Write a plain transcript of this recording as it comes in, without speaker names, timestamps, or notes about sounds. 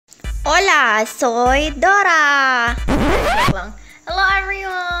Hola, soy Dora! Hello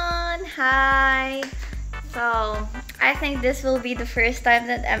everyone! Hi! So, I think this will be the first time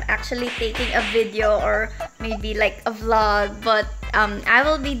that I'm actually taking a video or maybe like a vlog, but I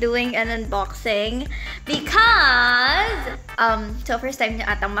will be doing an unboxing because so first time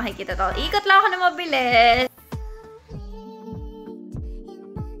niya atang makikita to. Ikot lang ako na mabilis.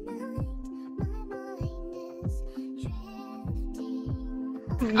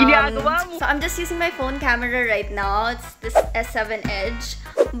 So I'm just using my phone camera right now. It's this S7 Edge.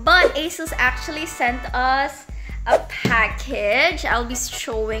 But Asus actually sent us a package. I'll be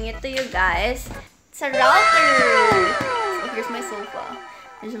showing it to you guys. It's a router. So here's my sofa.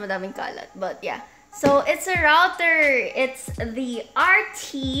 Medyo madaming kalat, but yeah. So it's a router. It's the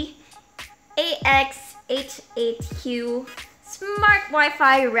Rt-Ax88U Smart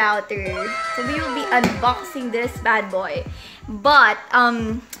Wi-Fi router. So we will be unboxing this bad boy. But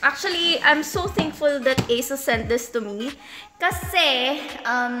actually, I'm so thankful that Asus sent this to me. Kasi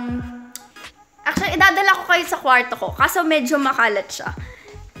actually idadala ko kayo sa kwarto ko. Kaso medyo makalat siya.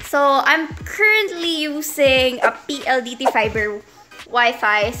 So I'm currently using a PLDT fiber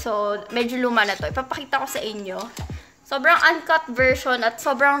Wi-Fi. So medyo luma na to. Ipapakita ko sa inyo. Sobrang uncut version at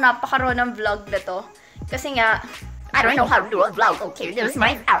sobrang napakaro ng vlog na to. Kasi nga, I don't know how to do a vlog. Okay, this is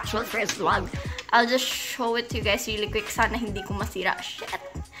my actual first vlog. I'll just show it to you guys really quick. Sana hindi ko masira. Shit!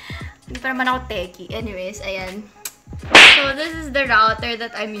 Hindi pa naman ako techie. Anyways, ayan. So, this is the router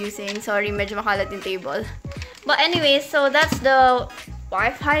that I'm using. Sorry, medyo makalat yung table. But anyways, so that's the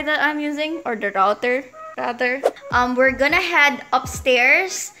Wi-Fi that I'm using. Or the router, rather. We're gonna head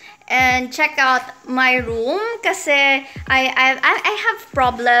upstairs and check out my room. Kasi I have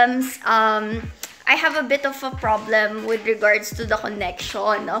problems. I have a bit of a problem with regards to the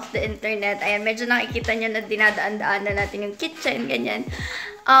connection of the internet. Ayan, medyo nakikita nyo na dinadaan-daan na natin yung kitchen, ganyan.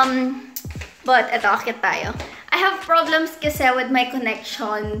 But, eto, akit tayo. I have problems kasi with my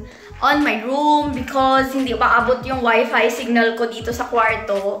connection on my room because hindi maabot yung Wi-Fi signal ko dito sa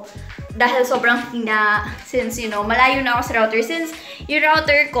kwarto dahil sobrang hina. Since, you know, malayo na ako sa router. Since yung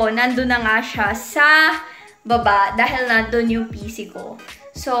router ko, nandun na nga siya sa baba dahil nandun yung PC ko.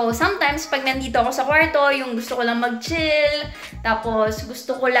 So, sometimes, pag nandito ako sa kwarto, yung gusto ko lang mag-chill, tapos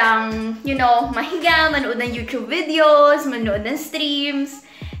gusto ko lang, you know, mahiga, manood ng YouTube videos, manood ng streams,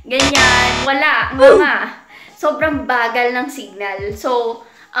 ganyan, wala, sobrang bagal ng signal. So,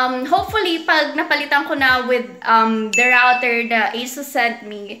 hopefully, pag napalitan ko na with the router na Asus sent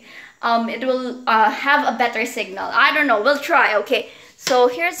me, it will have a better signal. I don't know, we'll try, okay? So,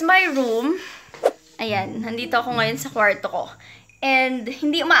 here's my room. Ayan, nandito ako ngayon sa kwarto ko. And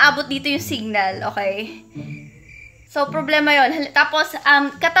hindi umaabot dito yung signal, okay? So, problema yon. Tapos,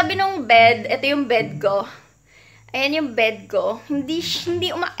 katabi ng bed, ito yung bed ko. Ayan yung bed ko. Hindi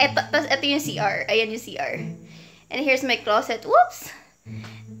tapos ito yung CR. Ayan yung CR. And here's my closet. Whoops!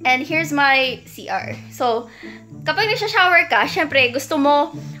 And here's my CR. So, kapag nagsha-shower ka, syempre, gusto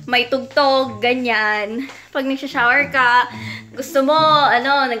mo may tugtog, ganyan. Pag nagsha-shower ka, gusto mo,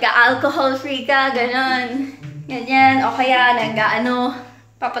 nag-alcohol free ka, ganon. Ganyan, o kaya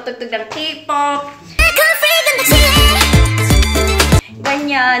papatugtog ng K-pop.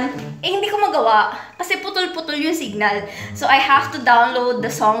 Ganyan. Eh, hindi ko magawa. Kasi putol-putol yung signal. So, I have to download the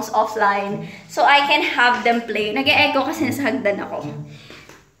songs offline. So, I can have them play. Nag-e-echo kasi nasa hagdan ako.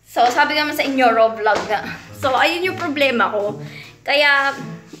 So, sabi naman sa inyo, raw vlog nga. So, ayun yung problema ko. Kaya,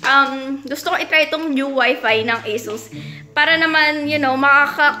 gusto ko i-try itong new Wi-Fi ng Asus. Para naman, you know,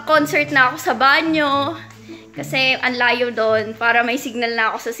 makaka-concert na ako sa banyo. Kasi ang layo doon, para may signal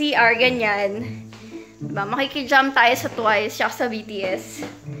na ako sa CR, ganyan. Diba? Makikijam tayo sa Twice, siya sa BTS.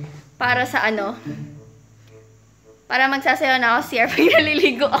 Para sa para magsasayaw na ako sa CR pag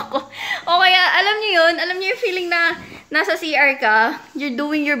naliligo ako. O kaya, alam niyo yung feeling na nasa CR ka, you're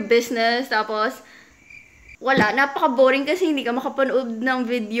doing your business, tapos, wala, napaka-boring kasi hindi ka makapanood ng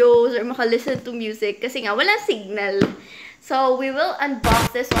videos or makalisten to music kasi nga, walang signal. So, we will unbox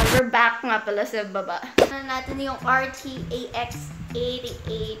this one. We're back nga pala sa baba. Natin yung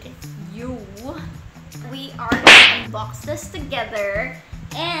Rt-Ax88U. We are gonna unbox this together.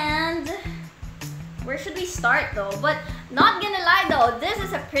 And, where should we start though? But, not gonna lie though, this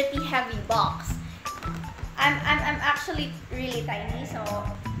is a pretty heavy box. I'm actually really tiny, so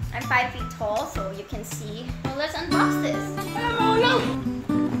I'm 5 feet tall, so you can see. So, let's unbox this. Oh no!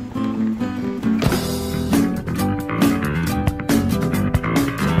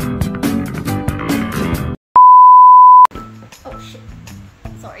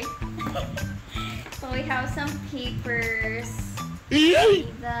 So we have some papers. Don't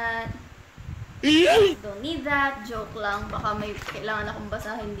need that. Don't need that. Joke lang. Baka may kailangan akong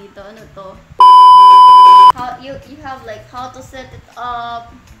basahin dito. Ano to? You have like how to set it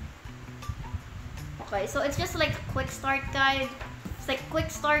up. Okay, so it's just like a quick start guide. It's like quick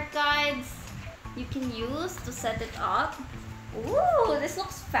start guides you can use to set it up. Ooh, this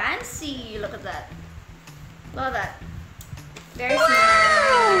looks fancy. Look at that. Look at that. Very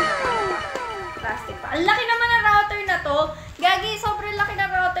small. Plastic pa. Ang laki naman ng router na to. Gagi, sobrang laki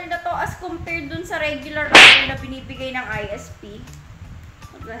ng router na to as compared dun sa regular router na binibigay ng ISP.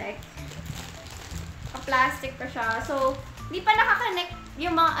 What the heck? Plastic pa siya. So, hindi pa nakakonect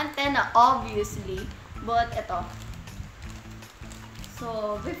yung mga antenna, obviously. But, ito.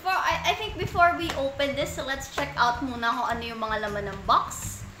 So, I think before we open this, so let's check out muna kung ano yung mga laman ng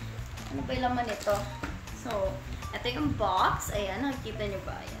box. Ano ba yung laman nito? So, ito yung box. Ayan, nakikita nyo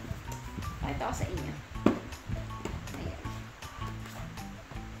ba? Ayan. Pakita ko sa inyo. Ayan.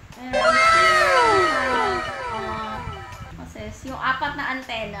 Yung apat na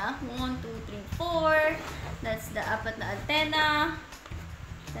antena. 1, 2, 3, 4. That's the apat na antena.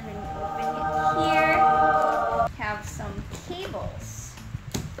 Then when you open it here, have some cables.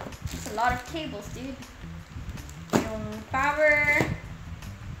 It's a lot of cables, dude. Yung power.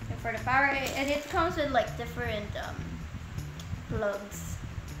 For the power, and it comes with like different plugs.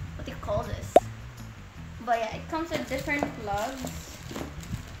 What do you call this? But yeah, it comes with different plugs.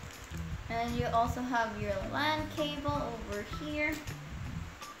 And you also have your LAN cable over here.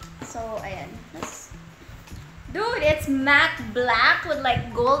 So, ayan. Dude, it's matte black with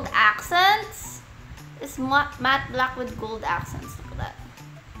like gold accents. It's matte black with gold accents. Look at that.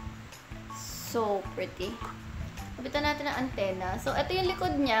 So pretty. Kapitan natin ang antenna. So, ito yung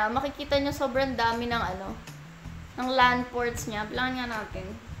likod niya. Makikita nyo sobrang dami ng ng LAN ports niya. Bilangan nga natin.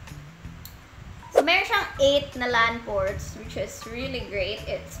 So, meron siyang 8 na LAN ports, which is really great.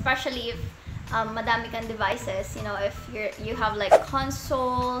 Especially if madami kang devices. You know, if you have like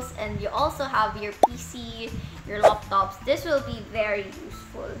consoles and you also have your PC, your laptops, this will be very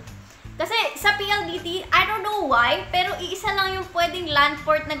useful. Kasi sa PLDT, I don't know why, pero iisa lang yung pwedeng LAN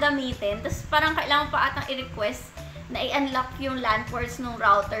port na gamitin. Tapos parang kailangan pa atang i-request na i-unlock yung LAN ports ng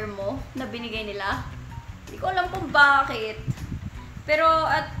router mo na binigay nila. Hindi ko alam kung bakit. Pero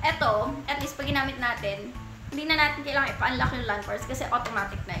eto, at least pag ginamit natin, hindi na natin kailangan ipa-unlock yung LAN ports kasi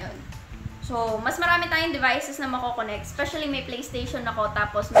automatic na yun. So, mas marami tayong devices na mako-connect. Especially may PlayStation ako,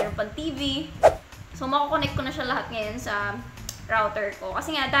 tapos mayroon pang TV. So, mako-connect ko na siya lahat ngayon sa router ko.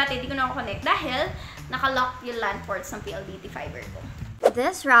 Kasi nga, dati hindi ko na ako-connect dahil naka-lock yung LAN ports ng PLDT fiber ko.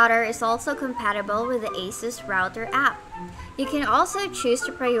 This router is also compatible with the Asus Router app. You can also choose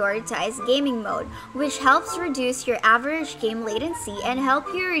to prioritize gaming mode, which helps reduce your average game latency and help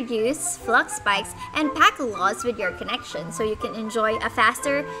you reduce flux spikes and packet loss with your connection, so you can enjoy a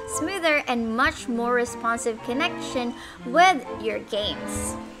faster, smoother, and much more responsive connection with your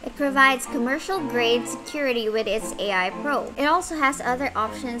games. It provides commercial-grade security with its AI Pro. It also has other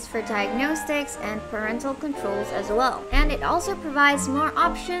options for diagnostics and parental controls as well. And it also provides more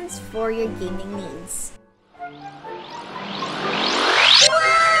options for your gaming needs.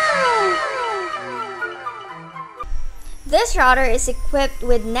 This router is equipped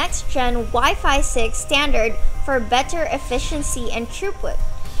with next-gen Wi-Fi 6 standard for better efficiency and throughput.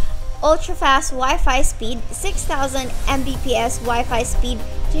 Ultra-fast Wi-Fi speed, 6000 Mbps Wi-Fi speed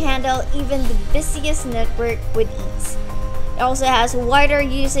to handle even the busiest network with ease. It also has wider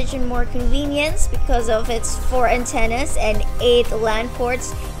usage and more convenience because of its 4 antennas and 8 LAN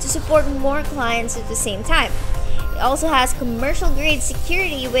ports to support more clients at the same time. It also has commercial-grade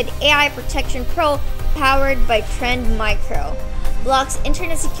security with AI Protection Pro powered by Trend Micro. Blocks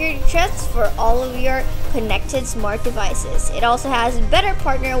internet security threats for all of your connected smart devices. It also has better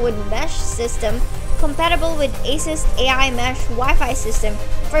partner with mesh system compatible with Asus AI Mesh Wi-Fi system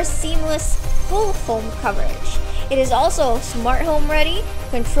for seamless full home coverage. It is also smart home ready.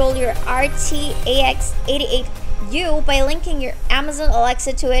 Control your Rt-Ax88U by linking your Amazon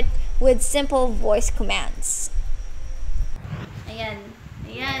Alexa to it with simple voice commands. Ayan.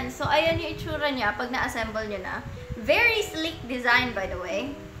 Ayan. So, ayan yung itsura niya pag na-assemble nyo na. Very sleek design, by the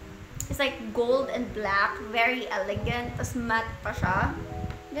way. It's like gold and black. Very elegant. Tapos matte pa siya.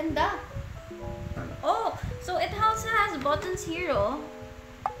 Ganda. Oh, so it also has buttons here, oh.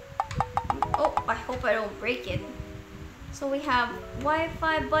 Oh, I hope I don't break it. So we have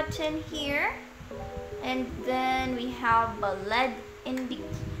Wi-Fi button here. And then we have a LED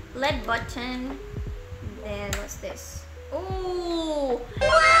button. Then what's this? Ooh!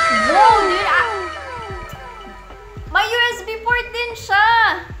 Whoa, dude! May USB port din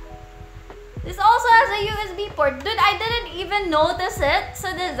siya! This also has a USB port. Dude, I didn't even notice it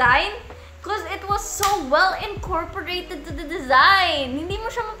sa design because it was was so well incorporated to the design. Hindi mo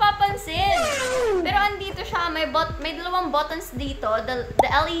siya mapapansin. Pero andito siya, may dalawang buttons dito, the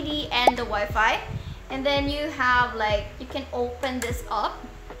LED and the Wi-Fi. And then you have like, you can open this up.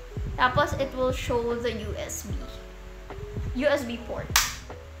 Tapos it will show the USB port.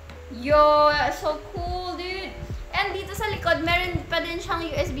 Yo, so cool, dude. And dito sa likod, meron pa din siyang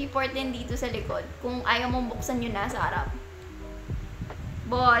USB port din dito sa likod. Kung ayaw mong buksan yun nasa harap.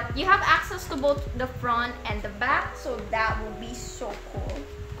 But you have access to both the front and the back, so that will be so cool.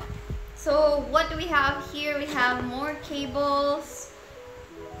 So what do we have here? We have more cables.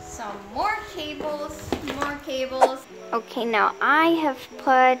 Some more cables. More cables. Okay, now I have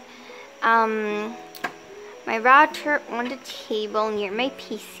put my router on the table near my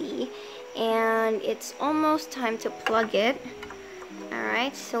PC. And it's almost time to plug it.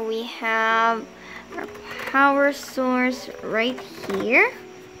 Alright, so we have our power source right here.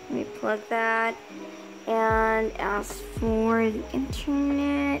 Let me plug that. And as for the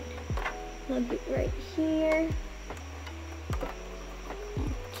internet, plug it right here.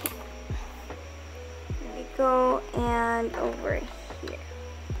 Okay. There we go, and over here.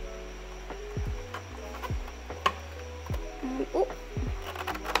 Oh.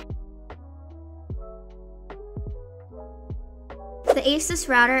 The Asus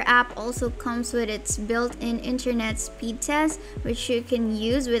Router app also comes with its built-in internet speed test, which you can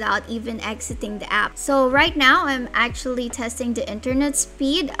use without even exiting the app. So right now, I'm actually testing the internet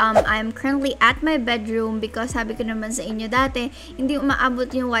speed. I'm currently at my bedroom because sabi ko naman sa inyo dati, hindi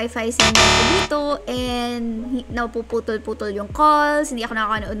umaabot yung Wi-Fi signal ko dito and napuputol-putol yung calls, hindi ako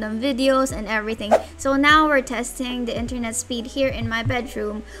nakakanood ng videos and everything. So now we're testing the internet speed here in my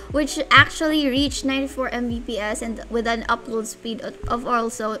bedroom, which actually reached 94 Mbps and with an upload speed of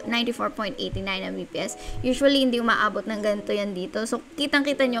also 94.89 Mbps. Usually, hindi umaabot ng ganito yan dito. So,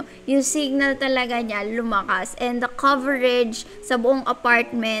 kitang-kita nyo, yung signal talaga niya lumakas. And the coverage sa buong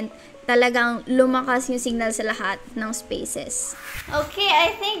apartment, talagang lumakas yung signal sa lahat ng spaces. Okay,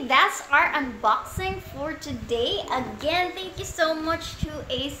 I think that's our unboxing for today. Again, thank you so much to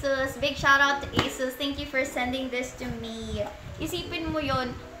Asus. Big shout out to Asus. Thank you for sending this to me. Isipin mo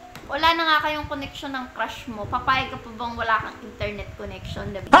yun, wala na nga kayong connection ng crush mo. Papayag ka pa bang wala kang internet connection?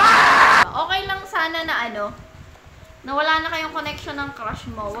 Okay lang sana na na wala na kayong connection ng crush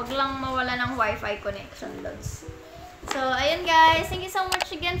mo. Wag lang mawala ng Wi-Fi connection, lods. So, ayun guys. Thank you so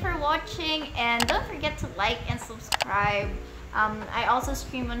much again for watching. And don't forget to like and subscribe. I also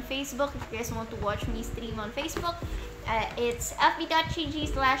stream on Facebook if you guys want to watch me stream on Facebook. It's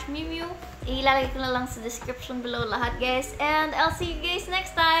fb.gg/Mewmiyu. Ilalagay ko na lang sa description below lahat, guys. And I'll see you guys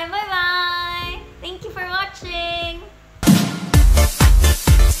next time. Bye-bye! Thank you for watching!